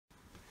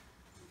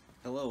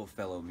Hello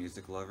fellow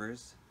music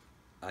lovers,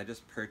 I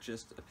just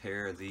purchased a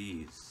pair of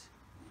these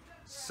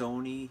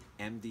Sony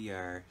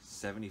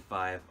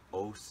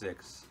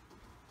MDR7506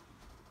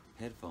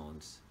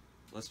 headphones.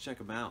 Let's check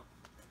them out.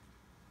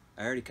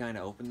 I already kind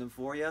of opened them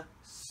for you,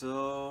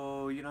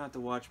 so you don't have to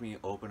watch me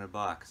open a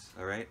box,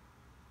 alright?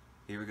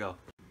 Here we go.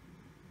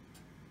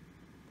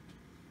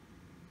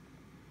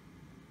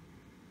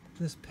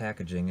 This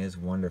packaging is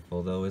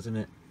wonderful though, isn't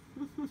it?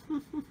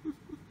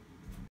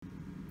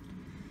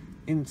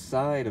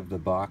 Inside of the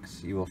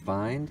box you will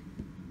find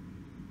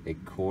a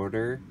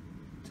 1/4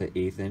 to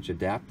 1/8 inch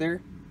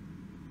adapter,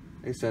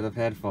 a set of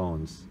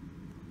headphones,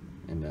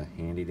 and a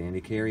handy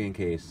dandy carrying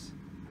case.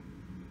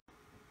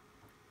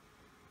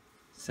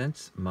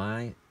 Since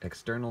my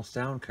external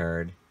sound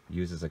card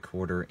uses a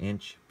 1/4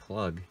 inch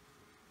plug,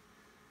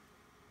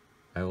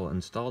 I will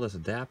install this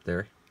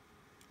adapter.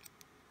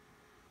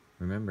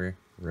 Remember,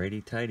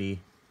 righty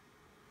tighty,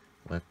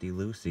 lefty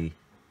loosey.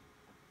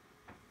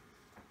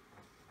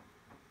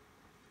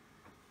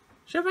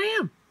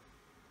 Shabam!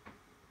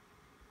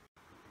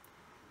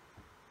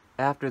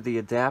 After the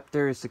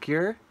adapter is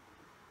secure,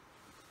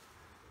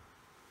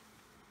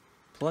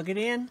 plug it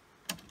in,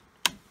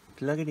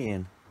 plug it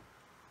in.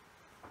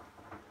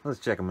 Let's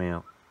check them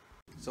out.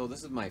 So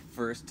this is my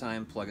first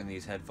time plugging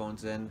these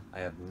headphones in. I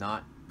have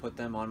not put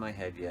them on my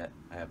head yet.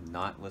 I have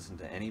not listened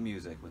to any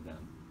music with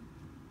them.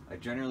 I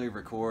generally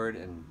record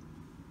and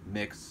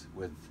mix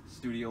with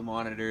studio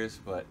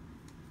monitors, but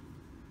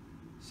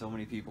so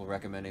many people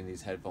recommending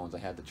these headphones, I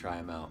had to try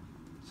them out.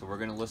 So we're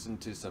gonna listen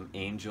to some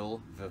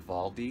Angel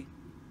Vivaldi,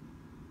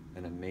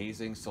 an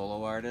amazing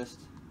solo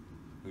artist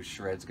who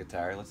shreds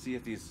guitar. Let's see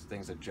if these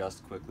things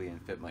adjust quickly and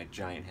fit my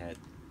giant head.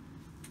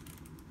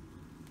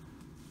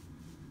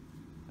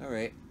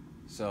 Alright,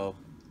 so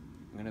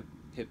I'm gonna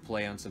hit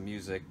play on some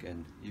music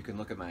and you can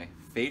look at my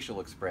facial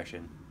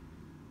expression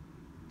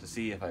to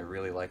see if I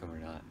really like them or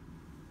not.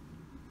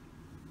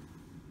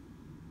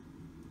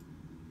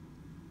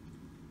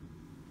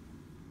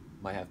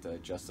 Might have to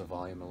adjust the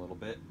volume a little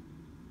bit.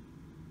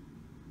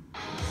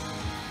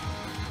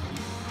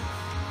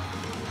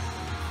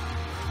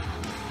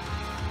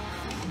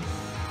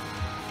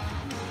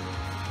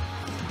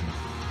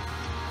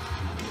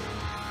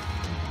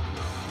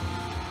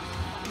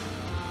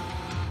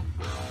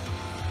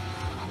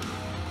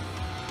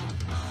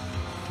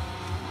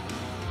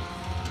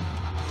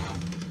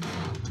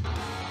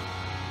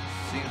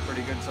 Seems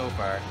pretty good so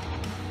far.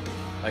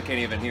 I can't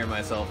even hear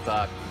myself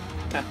talk.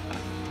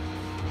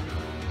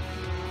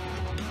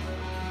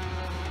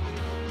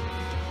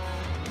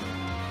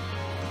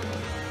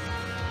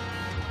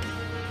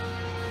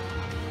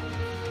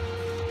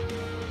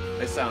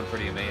 They sound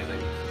pretty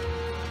amazing.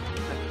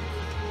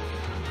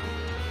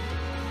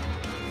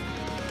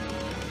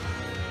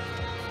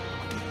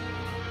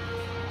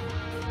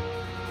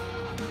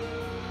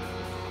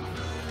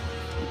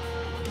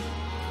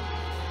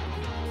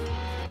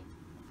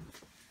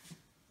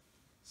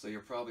 So you're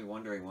probably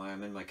wondering why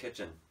I'm in my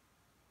kitchen.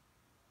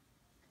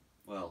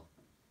 Well,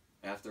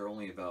 after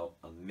only about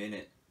a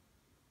minute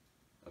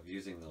of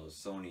using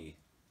those Sony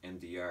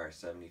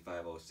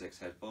MDR7506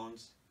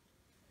 headphones,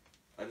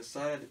 I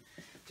decided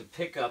to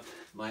pick up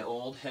my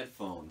old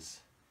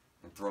headphones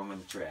and throw them in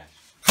the trash.